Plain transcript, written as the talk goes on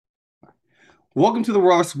Welcome to the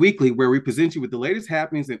Ross Weekly, where we present you with the latest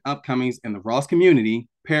happenings and upcomings in the Ross community,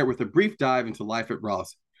 paired with a brief dive into life at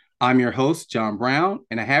Ross. I'm your host, John Brown,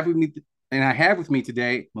 and I have with me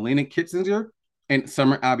today Melina Kitzinger and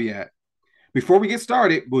Summer Abiad. Before we get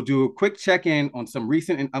started, we'll do a quick check-in on some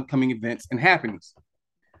recent and upcoming events and happenings.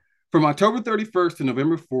 From October 31st to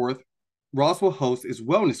November 4th, Ross will host its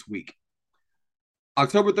Wellness Week.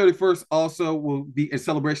 October 31st also will be a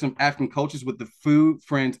celebration of African cultures with the food,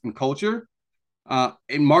 friends, and culture.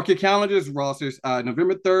 And mark your calendars, rosters.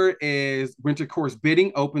 November 3rd is Winter Course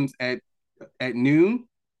Bidding opens at noon.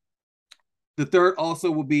 The third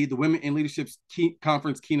also will be the Women in Leadership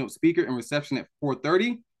Conference keynote speaker and reception at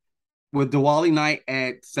 4:30, with Diwali night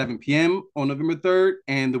at 7 p.m. on November 3rd,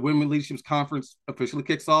 and the Women Leadership Conference officially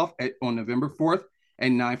kicks off on November 4th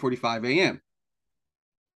at 9:45 a.m.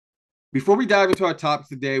 Before we dive into our topics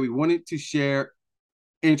today, we wanted to share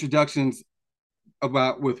introductions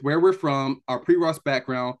about with where we're from, our pre-Ross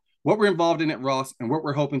background, what we're involved in at Ross, and what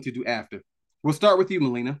we're hoping to do after. We'll start with you,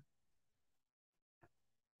 Melina.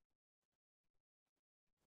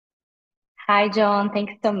 Hi, John.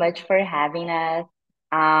 Thanks so much for having us.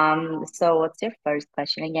 So what's your first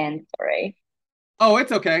question again? Sorry. Oh,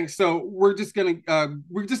 it's okay. So we're just gonna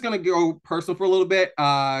go personal for a little bit.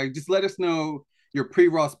 Just let us know your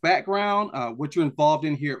pre-Ross background, what you're involved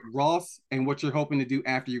in here at Ross, and what you're hoping to do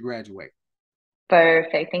after you graduate.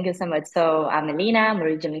 Perfect. Thank you so much. So I'm Melina. I'm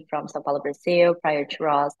originally from Sao Paulo, Brazil. Prior to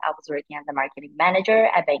Ross, I was working as a marketing manager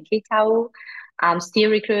at Bank Itaú. I'm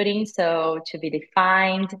still recruiting, so to be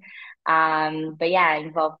defined. But yeah,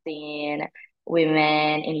 involved in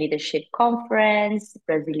Women in Leadership Conference,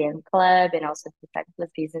 Brazilian Club, and also the Plus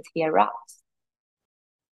Business here at Ross.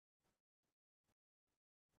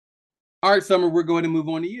 All right, Summer, we're going to move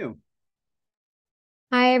on to you.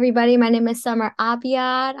 Hi, everybody. My name is Summer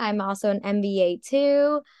Abiad. I'm also an MBA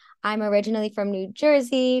too. I'm originally from New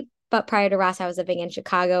Jersey, but prior to Ross, I was living in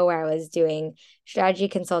Chicago where I was doing strategy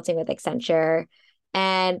consulting with Accenture.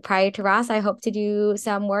 And prior to Ross, I hope to do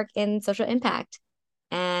some work in social impact.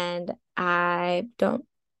 And I don't,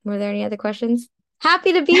 were there any other questions?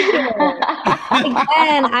 Happy to be here.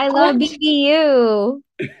 Again, I love BBU.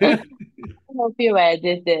 Hope you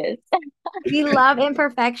edit this. We love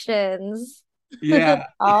imperfections. Yeah,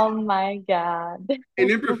 Oh my God. and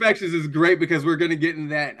imperfections is great because we're going to get in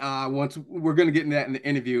that once we're going to get in that in the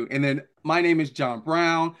interview. And then my name is John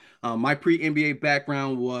Brown. My pre-MBA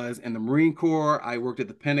background was in the Marine Corps. I worked at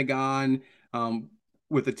the Pentagon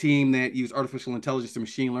with a team that used artificial intelligence and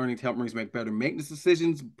machine learning to help Marines make better maintenance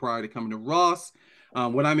decisions prior to coming to Ross.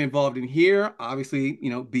 What I'm involved in here, obviously,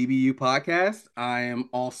 BBU podcast. I am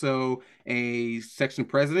also a section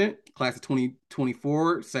president, class of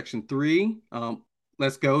 2024, section 3.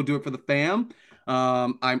 Let's go do it for the fam.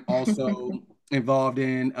 I'm also involved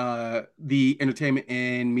in the Entertainment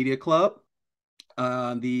and Media Club,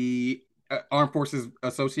 the Armed Forces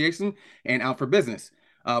Association, and Out for Business.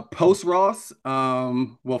 Post Ross,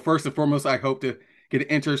 well, first and foremost, I hope to get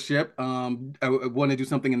an internship. I want to do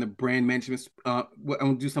something in the brand management. I want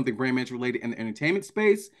to do something brand management related in the entertainment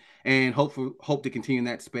space, and hope to continue in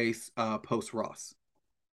that space post Ross.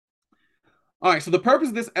 All right, so the purpose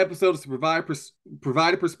of this episode is to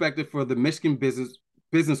provide a perspective for the Michigan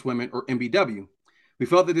businesswomen or MBW. We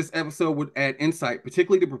felt that this episode would add insight,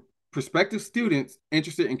 particularly to prospective students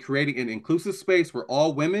interested in creating an inclusive space where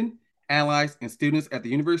all women, allies, and students at the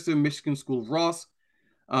University of Michigan School of Ross,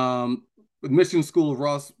 um, Michigan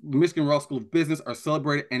Ross School of Business are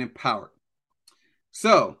celebrated and empowered.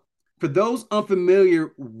 So, for those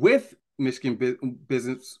unfamiliar with Michigan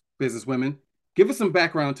business women, give us some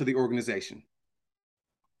background to the organization.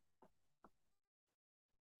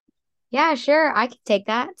 Yeah, sure. I can take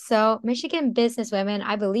that. So, Michigan Businesswomen,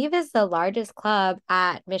 I believe, is the largest club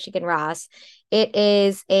at Michigan Ross. It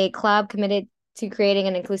is a club committed to creating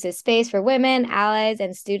an inclusive space for women, allies,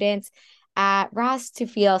 and students at Ross to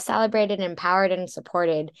feel celebrated, empowered, and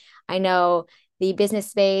supported. I know the business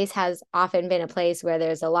space has often been a place where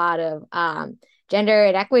there's a lot of gender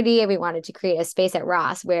inequity, and we wanted to create a space at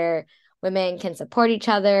Ross where women can support each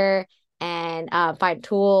other and find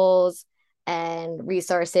tools and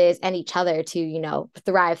resources and each other to,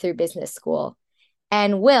 thrive through business school.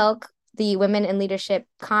 And WILC, the Women in Leadership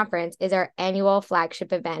Conference, is our annual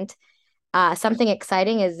flagship event. Something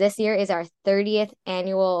exciting is this year is our 30th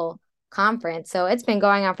annual conference. So it's been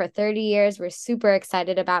going on for 30 years. We're super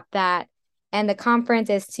excited about that. And the conference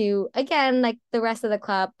is to, again, like the rest of the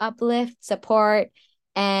club, uplift, support,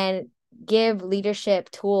 and give leadership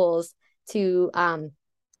tools to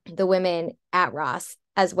the women at Ross,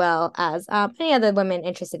 as well as any other women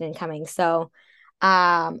interested in coming. So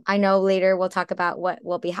I know later we'll talk about what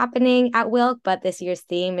will be happening at Wilk, but this year's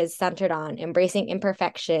theme is centered on embracing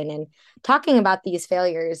imperfection and talking about these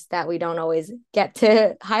failures that we don't always get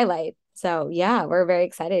to highlight. So, yeah, we're very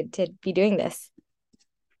excited to be doing this.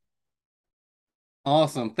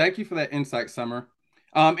 Awesome. Thank you for that insight, Summer.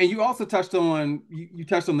 And you also touched on you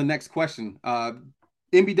touched on the next question.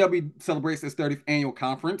 MBW celebrates its 30th annual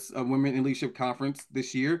conference, a Women in Leadership Conference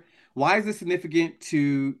this year. Why is this significant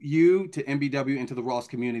to you, to MBW, and to the Ross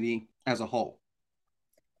community as a whole?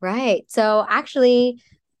 Right. So actually,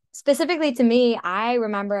 specifically to me, I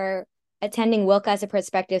remember attending Wilk as a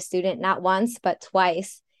prospective student not once, but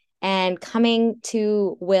twice, and coming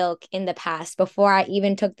to Wilk in the past before I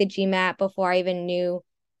even took the GMAT, before I even knew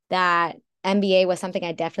that MBA was something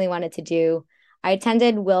I definitely wanted to do. I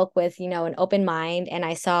attended Wilk with, an open mind, and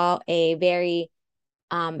I saw a very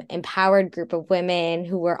empowered group of women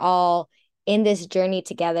who were all in this journey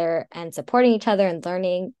together and supporting each other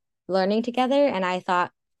and learning together. And I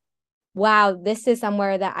thought, wow, this is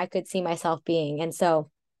somewhere that I could see myself being. And so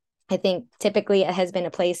I think typically it has been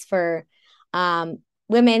a place for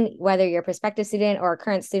women, whether you're a prospective student or a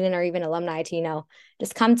current student or even alumni, to,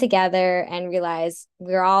 just come together and realize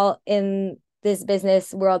we're all in this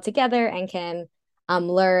business world together and can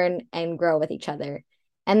learn and grow with each other.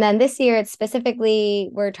 And then this year, it's specifically,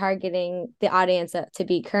 we're targeting the audience to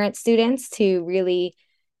be current students to really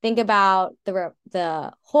think about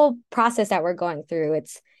the whole process that we're going through.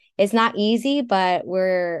 It's not easy, but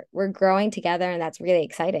we're growing together, and that's really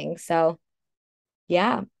exciting. So,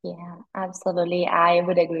 yeah. Yeah, absolutely. I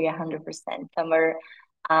would agree 100%. Summer,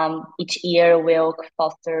 each year, Wilk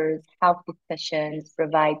fosters health discussions,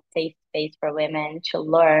 provide safe space for women to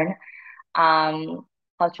learn um,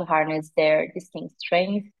 how to harness their distinct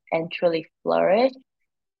strengths and truly flourish.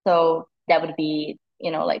 So that would be,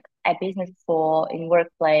 like at business school, in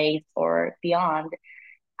workplace, or beyond.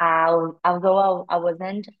 Although I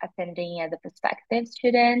wasn't attending as a prospective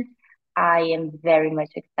student, I am very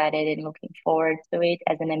much excited and looking forward to it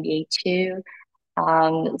as an MBA too.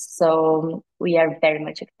 So we are very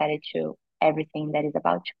much excited to everything that is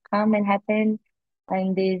about to come and happen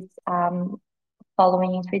in these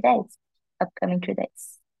following 3 days, upcoming 3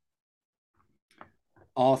 days.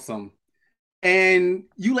 Awesome. And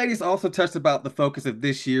you ladies also touched about the focus of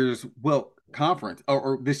this year's Wilk conference,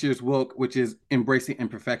 or this year's Wilk, which is embracing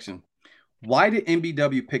imperfection. Why did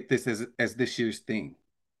MBW pick this as this year's theme?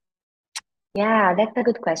 Yeah, that's a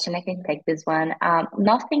good question. I can take this one.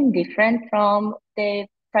 Nothing different from the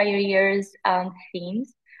prior year's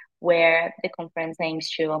themes, where the conference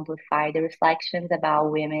aims to amplify the reflections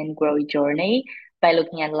about women growth journey by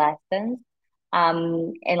looking at lessons,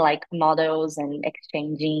 and like models and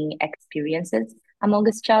exchanging experiences among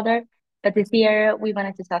each other. But this year we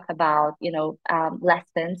wanted to talk about,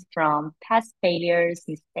 lessons from past failures,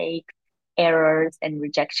 mistakes, errors, and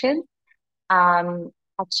rejection. um,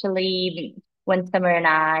 Actually, when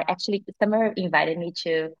Summer invited me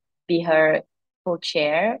to be her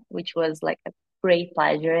co-chair, which was like a great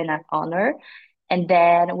pleasure and an honor. And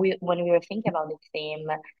then when we were thinking about the theme,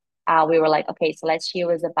 we were like, okay, so last year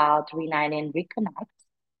was about reunite and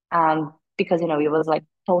reconnect, because it was like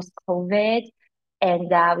post-COVID, and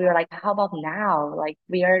we were like, how about now? Like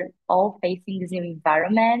we are all facing this new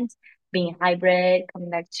environment, being hybrid,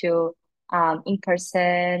 coming back to in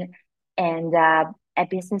person, and at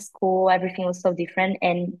business school, everything was so different,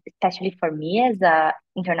 and especially for me as a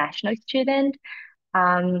international student,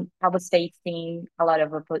 I was facing a lot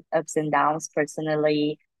of ups and downs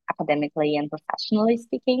personally, academically, and professionally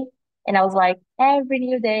speaking. And I was like, every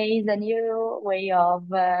new day is a new way of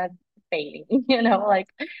failing, like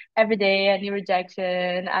every day a new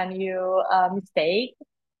rejection, a new mistake.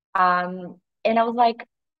 And I was like,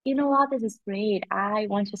 you know what, this is great. I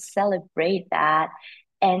want to celebrate that.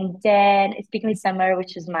 And then speaking with Summer,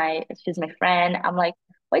 which is my friend, I'm like,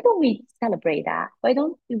 why don't we celebrate that? Why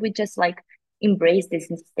don't we just like embrace these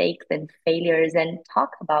mistakes and failures and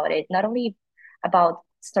talk about it? Not only about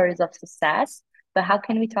stories of success, but how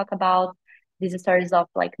can we talk about these stories of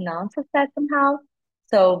like non-success somehow?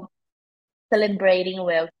 So celebrating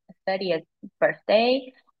with 30th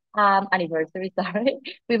birthday, anniversary, sorry.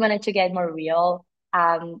 We wanted to get more real.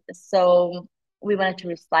 So we wanted to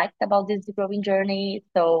reflect about this growing journey.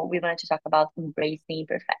 So we wanted to talk about embracing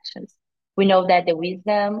imperfections. We know that the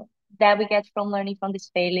wisdom that we get from learning from this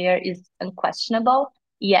failure is unquestionable,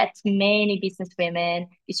 yet many business women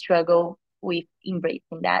struggle with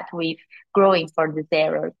embracing that, with growing for this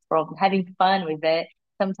error, from having fun with it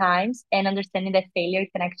sometimes, and understanding that failure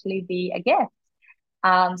can actually be a gift.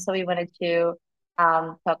 So we wanted to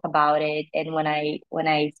talk about it. And when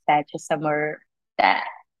I said to Summer that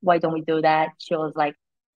why don't we do that? She was like,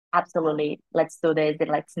 absolutely, let's do this and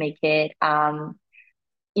let's make it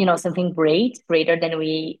something greater than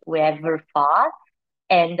we ever thought.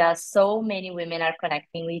 And so many women are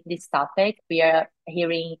connecting with this topic. We are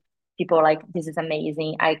hearing people like, this is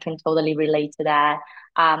amazing. I can totally relate to that.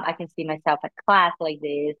 I can see myself at class like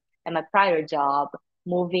this, at my prior job,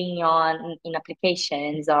 moving on in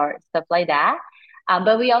applications or stuff like that.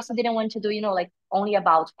 But we also didn't want to do, like only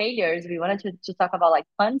about failures. We wanted to talk about like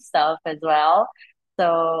fun stuff as well.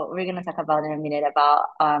 So we're going to talk about in a minute about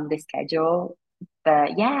the schedule.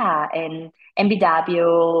 But yeah, and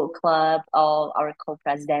MBW Club, all our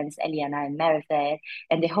co-presidents, Eliana and Meredith,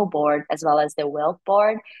 and the whole board, as well as the Wealth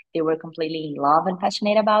Board, they were completely in love and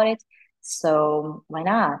passionate about it. So why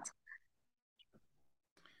not?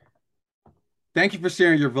 Thank you for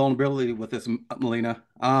sharing your vulnerability with us, Melina.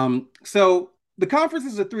 So the conference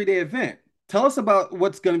is a 3-day event. Tell us about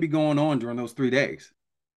what's going to be going on during those 3 days.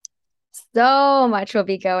 So much will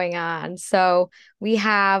be going on. So we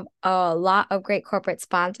have a lot of great corporate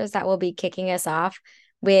sponsors that will be kicking us off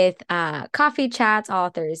with coffee chats all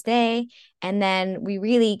Thursday. And then we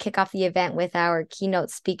really kick off the event with our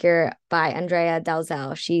keynote speaker by Andrea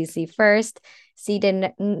Dalzell. She's the first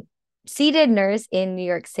seated nurse in New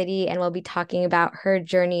York City, and we'll be talking about her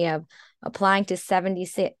journey of applying to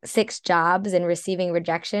 76 jobs and receiving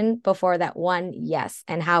rejection before that one yes,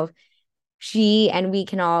 and how she and we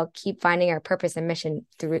can all keep finding our purpose and mission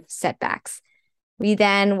through setbacks. We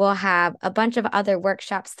then will have a bunch of other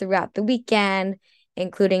workshops throughout the weekend,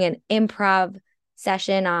 including an improv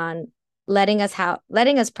session on letting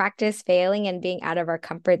us practice failing and being out of our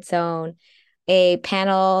comfort zone, a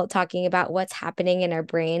panel talking about what's happening in our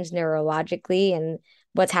brains neurologically and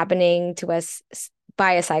what's happening to us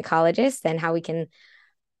by a psychologist, and how we can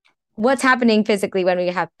what's happening physically when we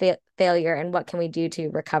have failure and what can we do to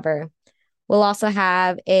recover. We'll also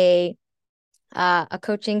have a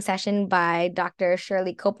coaching session by Dr.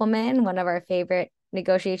 Shirley Kopelman, one of our favorite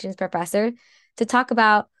negotiations professor, to talk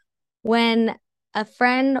about when a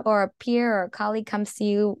friend or a peer or a colleague comes to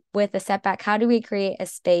you with a setback, how do we create a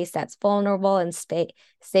space that's vulnerable and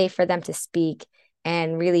safe for them to speak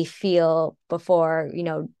and really feel before,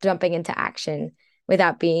 jumping into action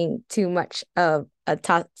without being too much of a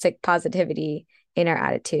toxic positivity in our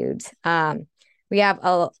attitudes. We have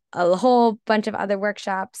a whole bunch of other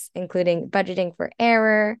workshops, including budgeting for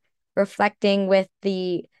error, reflecting with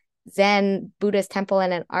the Zen Buddhist temple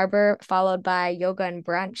in Ann Arbor, followed by yoga and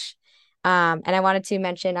brunch. And I wanted to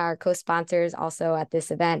mention our co-sponsors also at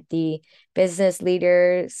this event, the business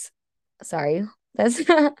leaders, sorry, that's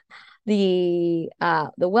the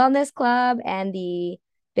Wellness Club and the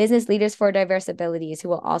Business Leaders for Diverse Abilities, who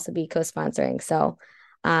will also be co-sponsoring. So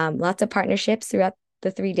lots of partnerships throughout the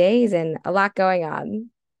 3 days and a lot going on.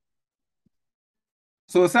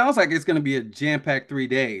 So it sounds like it's going to be a jam-packed 3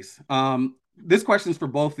 days. This question is for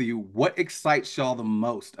both of you. What excites y'all the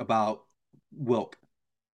most about Wilk?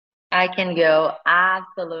 I can go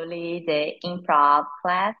absolutely the improv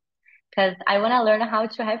class because I want to learn how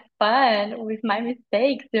to have fun with my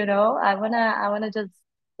mistakes, I want to just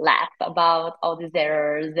laugh about all these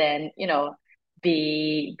errors and,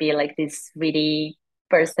 be like this witty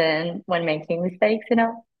person when making mistakes.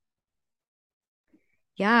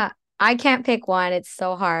 Yeah, I can't pick one. It's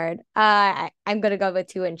so hard. I'm gonna go with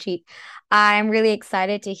two and cheat. I'm really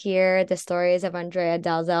excited to hear the stories of Andrea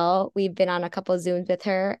Dalzell. We've been on a couple of Zooms with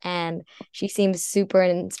her, and she seems super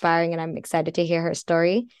inspiring, and I'm excited to hear her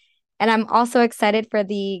story. And I'm also excited for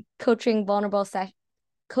the coaching vulnerable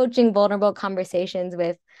conversations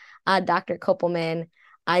with Dr. Kopelman.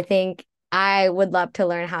 I think I would love to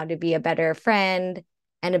learn how to be a better friend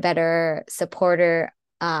and a better supporter.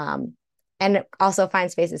 And also find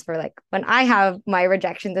spaces for like when I have my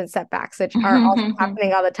rejections and setbacks, which are also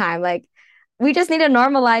happening all the time. Like we just need to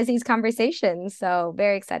normalize these conversations. So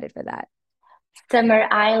very excited for that. Summer,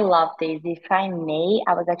 I love this. If I may,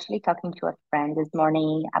 I was actually talking to a friend this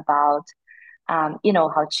morning about how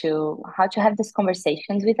to have these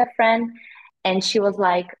conversations with a friend. And she was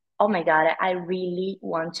like, oh my God, I really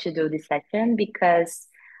want to do this session because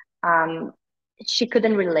um, she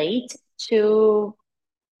couldn't relate to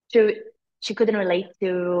she couldn't relate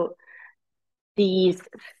to these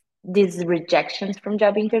these rejections from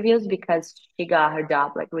job interviews because she got her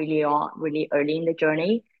job like really early in the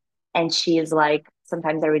journey. And she is like,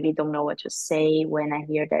 sometimes I really don't know what to say when I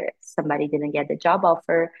hear that somebody didn't get the job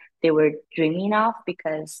offer they were dreaming of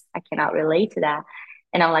because I cannot relate to that.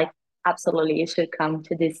 And I'm like, absolutely, you should come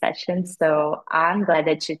to this session. So I'm glad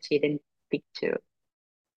that you didn't pick too.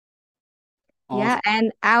 Yeah, Awesome.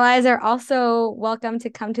 and allies are also welcome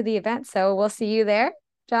to come to the event. So we'll see you there,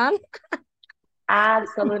 John.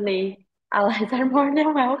 Absolutely. Allies are more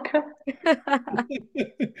than welcome.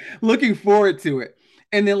 Looking forward to it.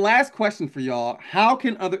 And then last question for y'all, how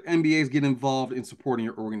can other MBAs get involved in supporting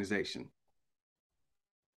your organization?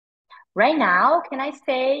 Right now, can I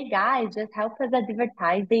say, guys, just help us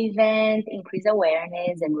advertise the event, increase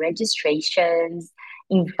awareness and registrations,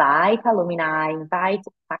 invite alumni, invite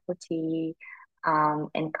faculty,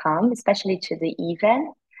 and come, especially to the event.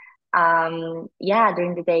 Yeah,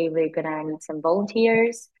 during the day, we're gonna need some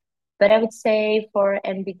volunteers. But I would say for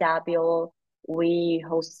MBW, we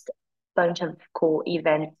host a bunch of cool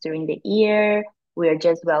events during the year. We are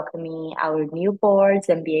just welcoming our new boards.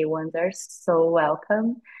 MBA ones are so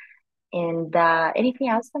welcome. And anything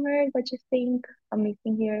else, Summer, that you think I'm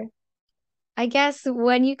missing here? I guess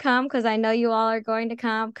when you come, because I know you all are going to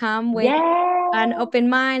come with an Yeah, open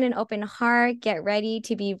mind and open heart, get ready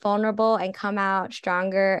to be vulnerable and come out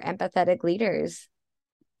stronger, empathetic leaders.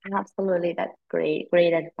 absolutely. That's great.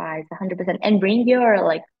 Great advice. 100%. And bring your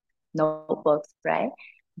like notebooks, right?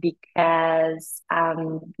 Because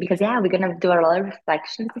yeah, we're gonna do a lot of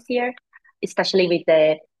reflections this year, especially with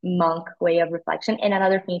the monk way of reflection. And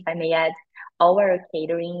another thing, if I may add, all our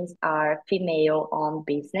caterings are female-owned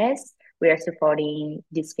business. We are supporting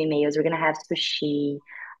these females. We're gonna have sushi,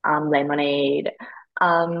 lemonade,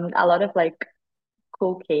 a lot of like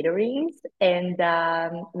cool caterings, and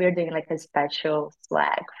we're doing like a special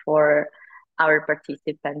swag for our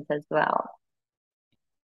participants as well.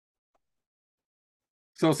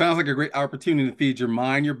 So it sounds like a great opportunity to feed your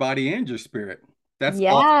mind, your body, and your spirit. That's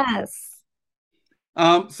awesome.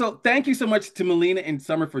 Yes. So thank you so much to Melina and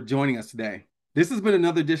Summer for joining us today. This has been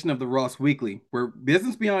another edition of the Ross Weekly, where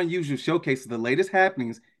Business Beyond Usual showcases the latest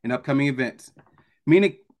happenings and upcoming events. Mina,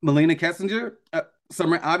 Melina Kessinger,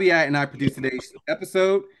 Summer Abiat, and I produced today's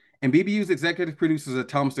episode, and BBU's executive producers are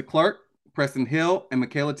Thomas DeClark, Preston Hill, and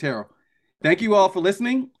Michaela Terrell. Thank you all for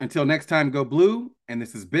listening. Until next time, go blue, and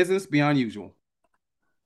this is Business Beyond Usual.